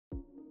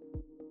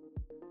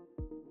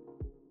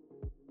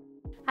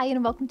Hi,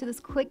 and welcome to this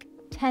quick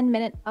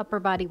 10-minute upper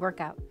body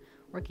workout.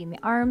 Working the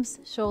arms,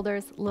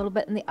 shoulders, a little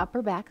bit in the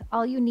upper back.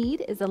 All you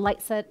need is a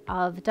light set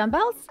of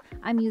dumbbells.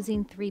 I'm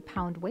using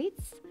 3-pound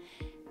weights.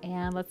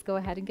 And let's go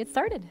ahead and get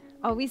started.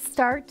 Always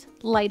start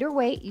lighter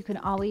weight. You can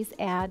always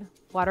add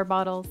water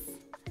bottles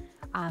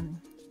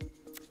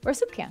or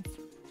soup cans.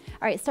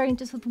 All right, starting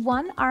just with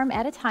one arm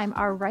at a time,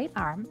 our right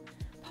arm,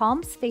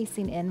 palms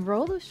facing in,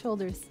 roll those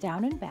shoulders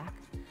down and back.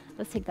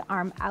 Let's take the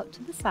arm out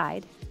to the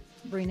side,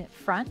 bring it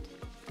front,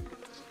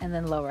 and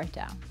then lower it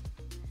down.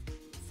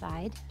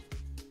 Side,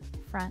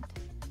 front,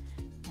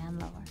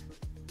 and lower.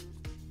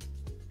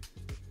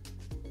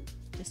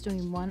 Just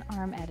doing one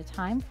arm at a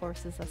time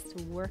forces us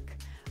to work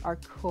our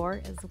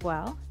core as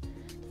well.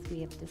 So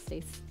we have to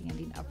stay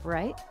standing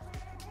upright.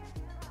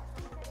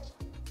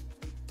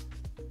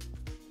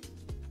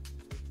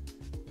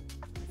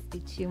 Let's do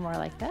two more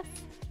like this.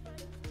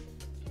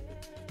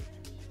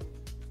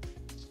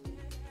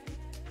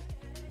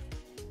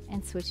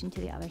 And switching to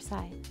the other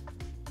side.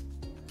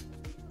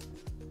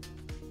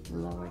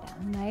 Lower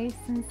down, nice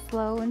and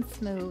slow and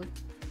smooth.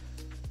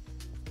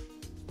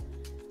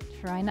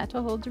 Try not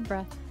to hold your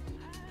breath.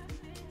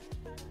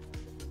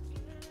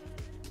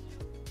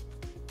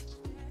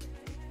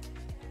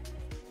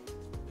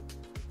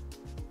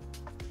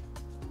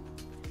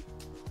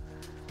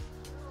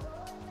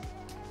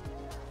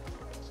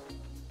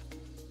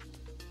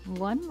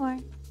 One more.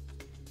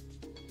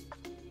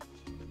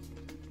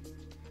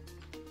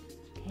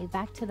 Okay,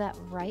 back to that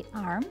right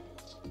arm.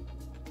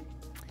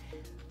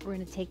 We're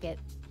going to take it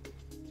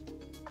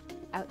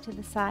out to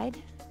the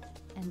side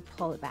and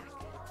pull it back.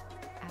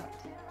 Out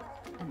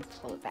and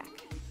pull it back.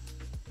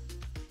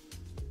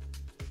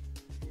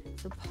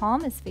 So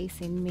palm is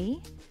facing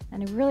me,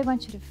 and I really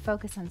want you to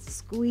focus on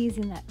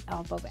squeezing that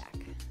elbow back.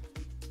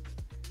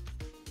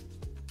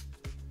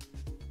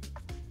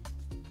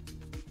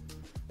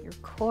 Your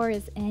core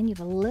is in, you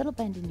have a little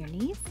bend in your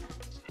knees,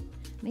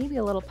 maybe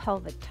a little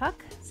pelvic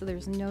tuck, so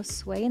there's no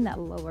sway in that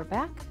lower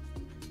back.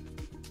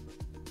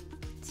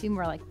 Two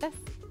more like this.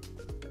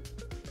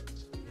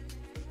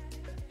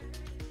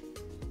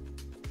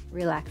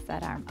 Relax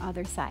that arm,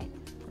 other side.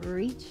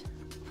 Reach,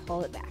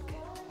 pull it back.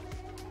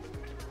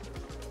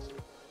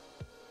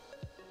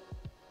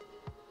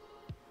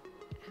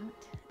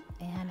 Out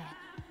and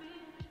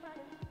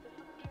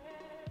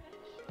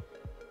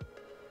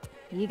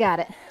in. You got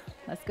it.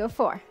 Let's go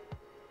 4,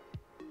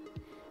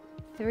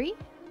 3,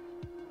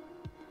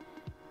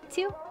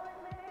 2.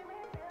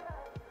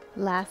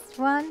 Last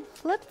one.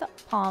 Flip the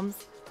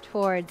palms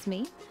towards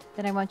me.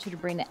 Then I want you to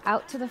bring it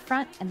out to the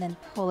front and then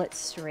pull it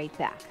straight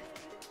back.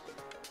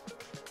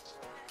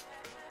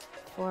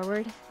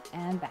 Forward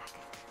and back.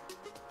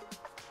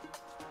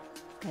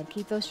 Good.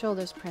 Keep those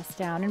shoulders pressed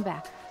down and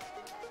back.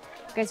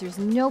 Guys, there's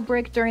no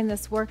break during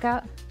this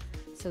workout,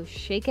 so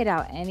shake it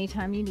out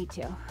anytime you need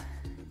to.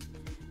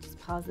 Just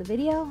pause the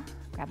video,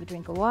 grab a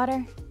drink of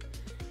water,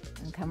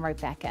 and come right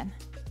back in.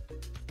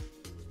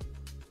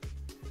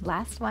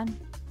 Last one.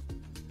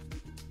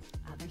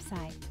 Other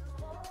side.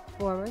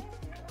 Forward.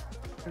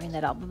 Bring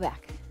that elbow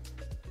back.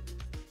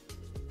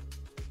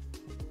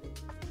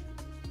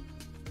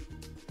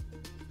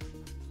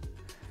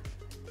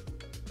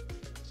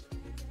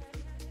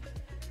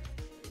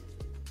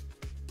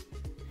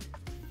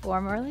 Four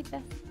more like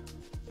this.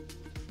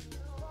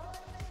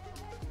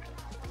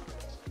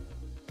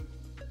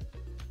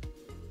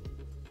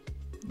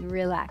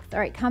 Relax. All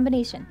right,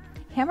 combination.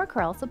 Hammer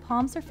curl, so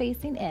palms are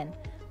facing in.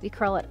 We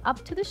curl it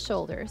up to the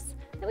shoulders.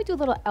 Then we do a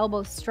little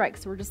elbow strike,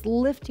 so we're just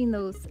lifting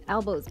those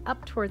elbows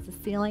up towards the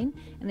ceiling.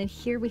 And then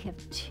here we have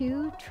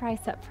 2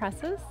 tricep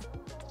presses.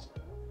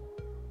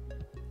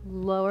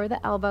 Lower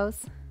the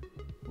elbows,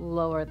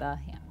 lower the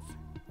hands.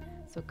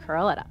 So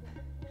curl it up,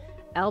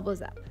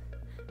 elbows up,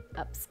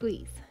 up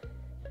squeeze.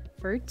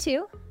 For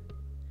 2,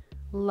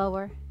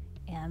 lower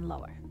and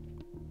lower.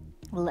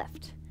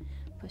 Lift,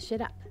 push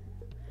it up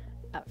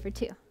for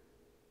 2.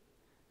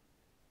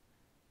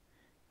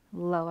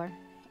 Lower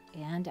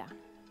and down.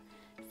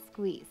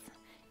 Squeeze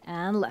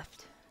and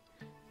lift.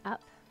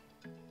 Up.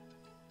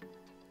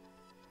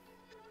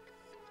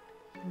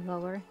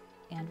 Lower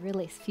and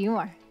release. Few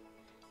more.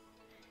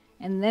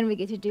 And then we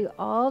get to do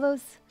all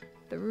those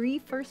 3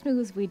 first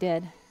moves we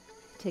did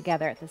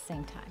together at the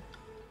same time.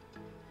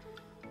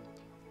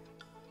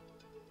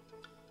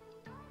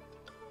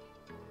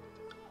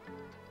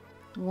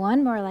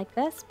 One more like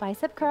this.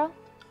 Bicep curl.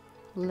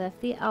 Lift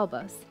the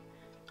elbows.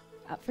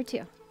 Up for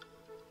 2.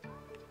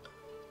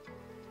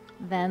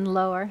 Then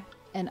lower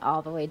and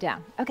all the way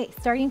down. Okay,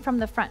 starting from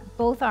the front,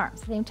 both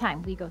arms, same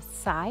time. We go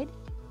side,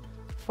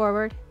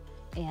 forward,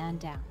 and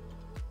down.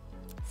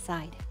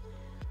 Side,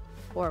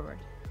 forward,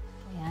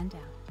 and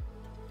down.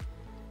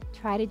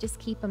 Try to just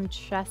keep them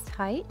chest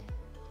height,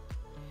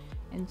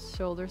 and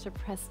shoulders are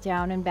pressed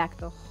down and back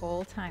the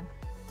whole time.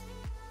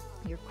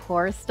 Your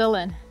core is still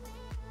in.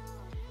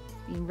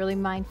 Being really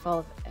mindful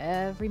of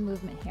every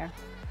movement here.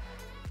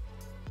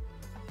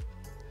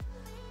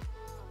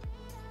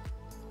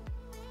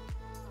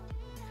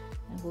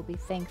 And we'll be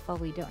thankful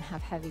we don't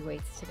have heavy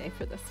weights today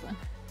for this one.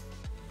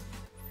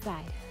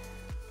 side,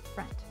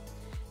 front,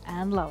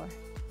 and lower.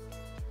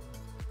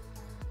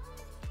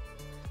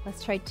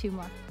 Let's try 2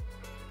 more.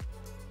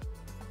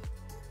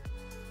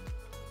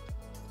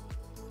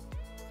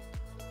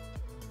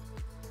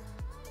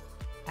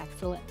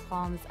 Excellent.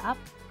 Palms up.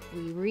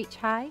 We reach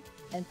high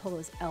and pull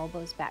those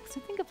elbows back. So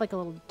think of like a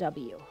little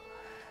W.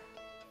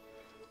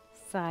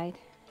 Side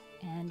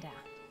and down.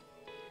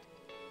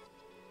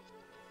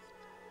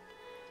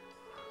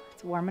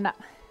 It's warming up.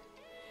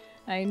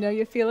 I know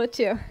you feel it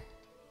too.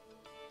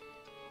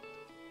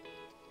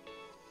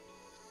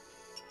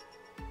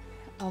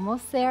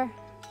 Almost there.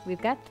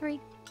 We've got 3,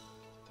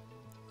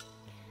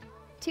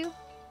 2,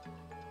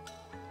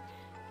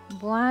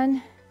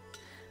 1.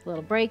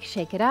 Little break,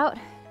 shake it out.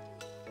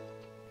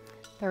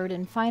 Third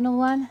and final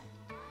one.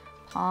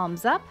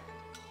 Palms up.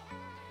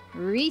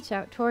 Reach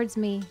out towards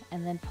me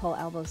and then pull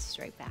elbows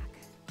straight back.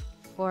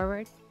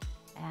 Forward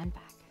and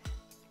back.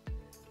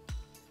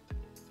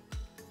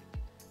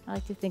 I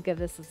like to think of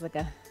this as like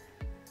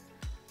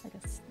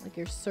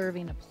you're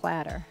serving a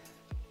platter.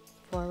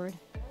 Forward,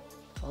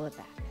 pull it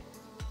back.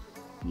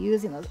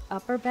 Using those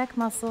upper back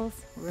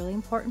muscles, really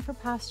important for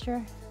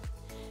posture.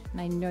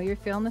 And I know you're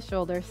feeling the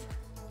shoulders.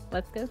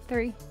 Let's go.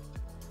 3,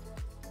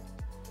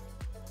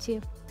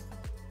 2,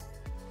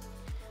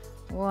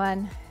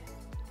 1,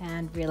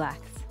 and relax.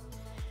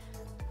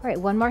 All right,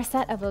 one more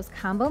set of those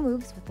combo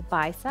moves with the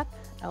bicep,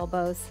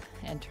 elbows,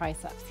 and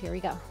triceps. Here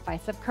we go.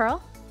 Bicep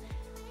curl,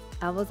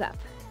 elbows up.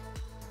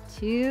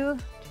 2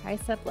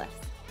 tricep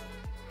lifts.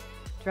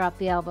 Drop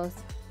the elbows,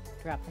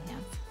 drop the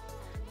hands.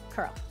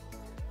 Curl,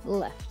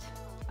 lift,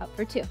 up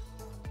for 2. Down.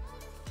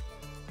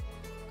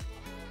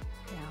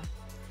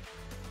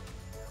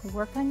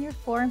 Work on your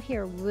form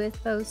here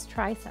with those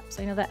triceps.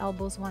 I know the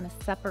elbows want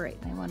to separate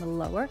and they want to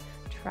lower.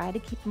 Try to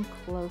keep them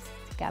close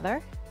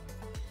together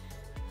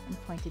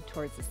and pointed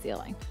towards the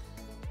ceiling.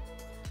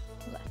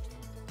 Lift.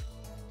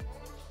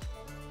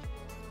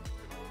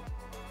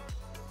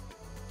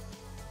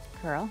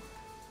 Curl,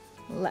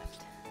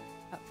 lift,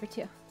 up for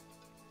 2.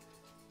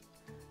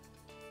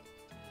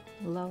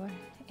 Lower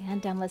and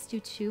down. Let's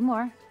do 2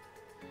 more.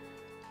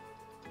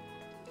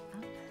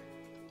 Up.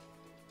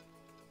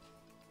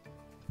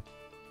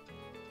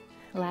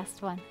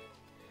 Last one.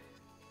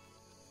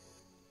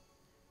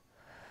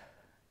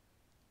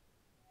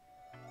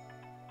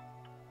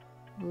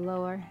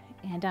 Lower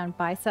and down.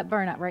 Bicep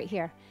burnout right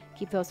here.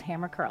 Keep those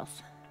hammer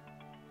curls.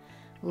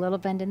 A little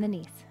bend in the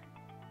knees.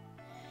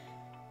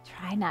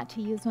 Try not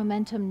to use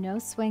momentum, no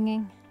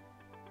swinging.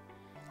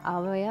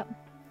 All the way up,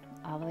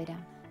 all the way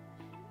down.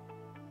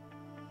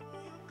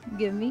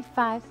 Give me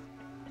 5,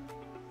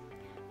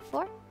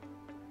 4,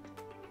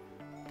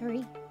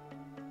 3,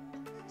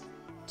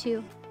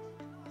 2,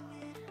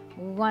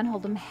 1.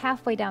 Hold them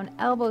halfway down,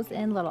 elbows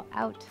in, little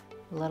out,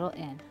 little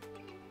in.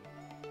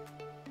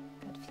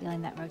 Good,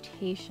 feeling that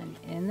rotation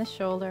in the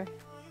shoulder.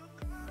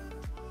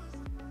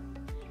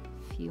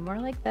 A few more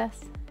like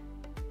this.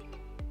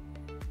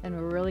 Then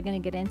we're really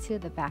going to get into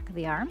the back of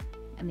the arm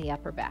and the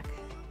upper back.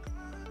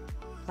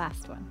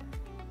 Last one.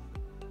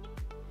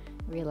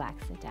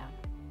 Relax it down.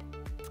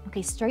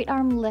 Okay, straight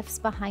arm lifts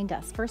behind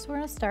us. First, we're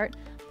going to start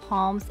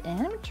palms in.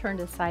 I'm going to turn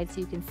to the side so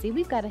you can see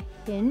we've got a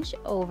hinge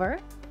over.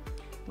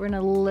 We're going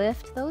to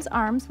lift those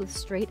arms with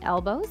straight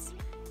elbows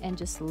and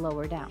just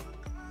lower down.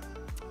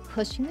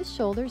 Pushing the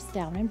shoulders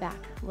down and back.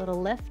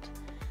 Little lift,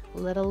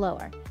 little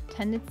lower.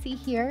 Tendency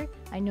here,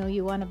 I know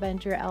you want to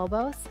bend your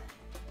elbows.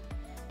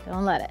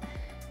 Don't let it.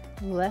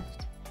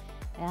 Lift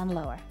and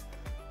lower.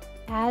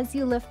 As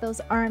you lift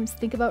those arms,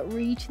 think about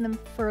reaching them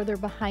further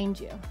behind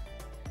you.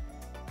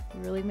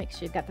 Really make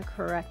sure you've got the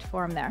correct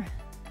form there.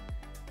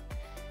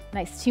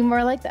 Nice, 2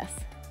 more like this.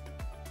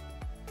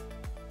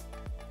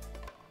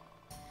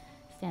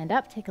 Stand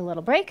up, take a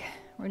little break.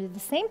 We're gonna do the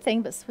same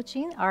thing, but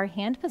switching our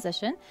hand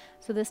position.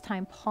 So this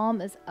time,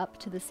 palm is up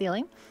to the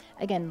ceiling.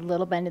 Again,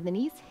 little bend in the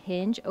knees,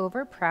 hinge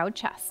over, proud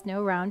chest.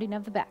 No rounding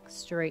of the back.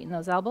 Straighten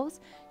those elbows,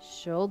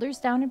 shoulders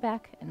down and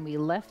back, and we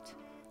lift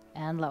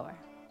and lower.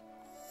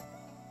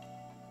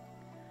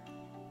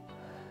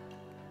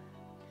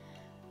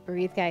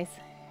 Breathe, guys.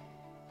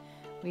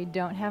 We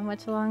don't have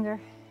much longer.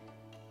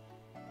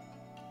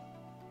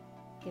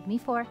 Give me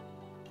 4,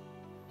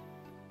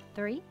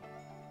 3,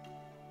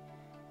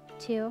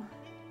 2,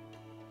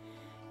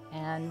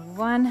 and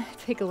 1.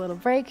 Take a little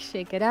break,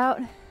 shake it out.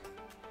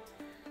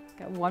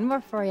 Got one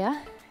more for you.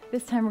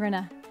 This time we're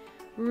gonna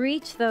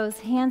reach those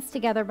hands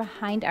together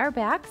behind our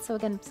back. So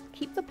again,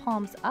 keep the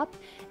palms up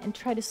and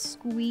try to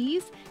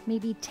squeeze,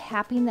 maybe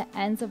tapping the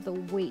ends of the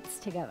weights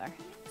together.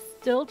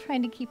 Still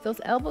trying to keep those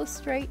elbows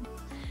straight.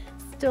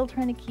 Still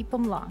trying to keep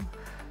them long.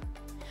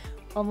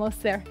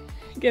 Almost there.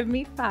 Give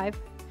me 5,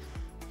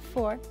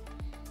 4,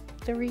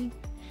 3,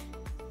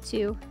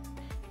 2,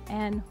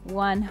 and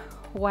 1.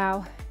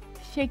 Wow.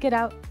 Shake it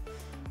out.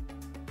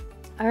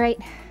 All right.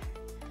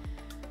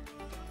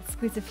 Let's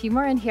squeeze a few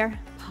more in here.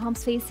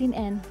 Palms facing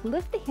in.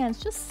 Lift the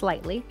hands just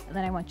slightly, and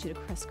then I want you to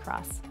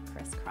crisscross,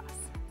 crisscross.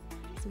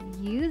 So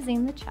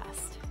using the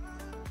chest,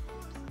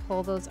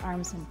 pull those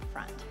arms in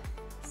front.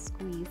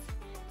 Squeeze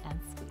and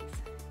squeeze.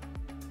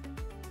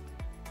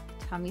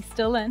 Tummy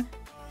still in.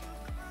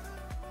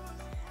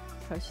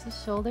 Push the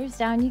shoulders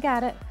down, you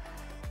got it.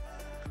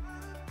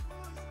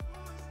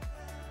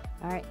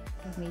 All right,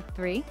 give me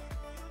 3,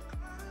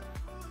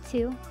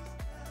 2,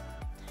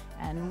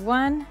 and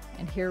 1.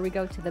 And here we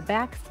go to the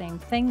back, same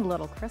thing,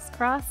 little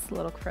crisscross,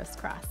 little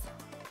crisscross.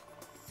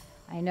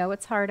 I know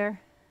it's harder.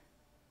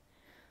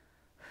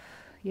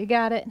 You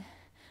got it.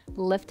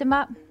 Lift them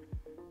up.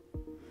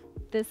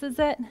 This is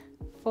it.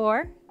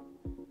 4,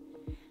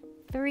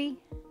 3,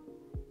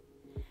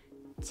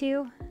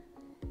 2,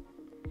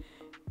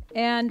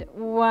 and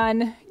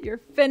 1. You're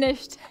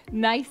finished.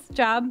 Nice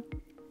job.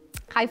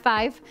 High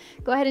five.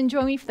 Go ahead and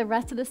join me for the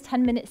rest of this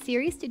 10-minute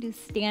series to do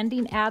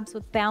standing abs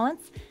with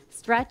balance,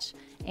 stretch,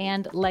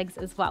 and legs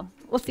as well.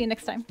 We'll see you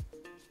next time.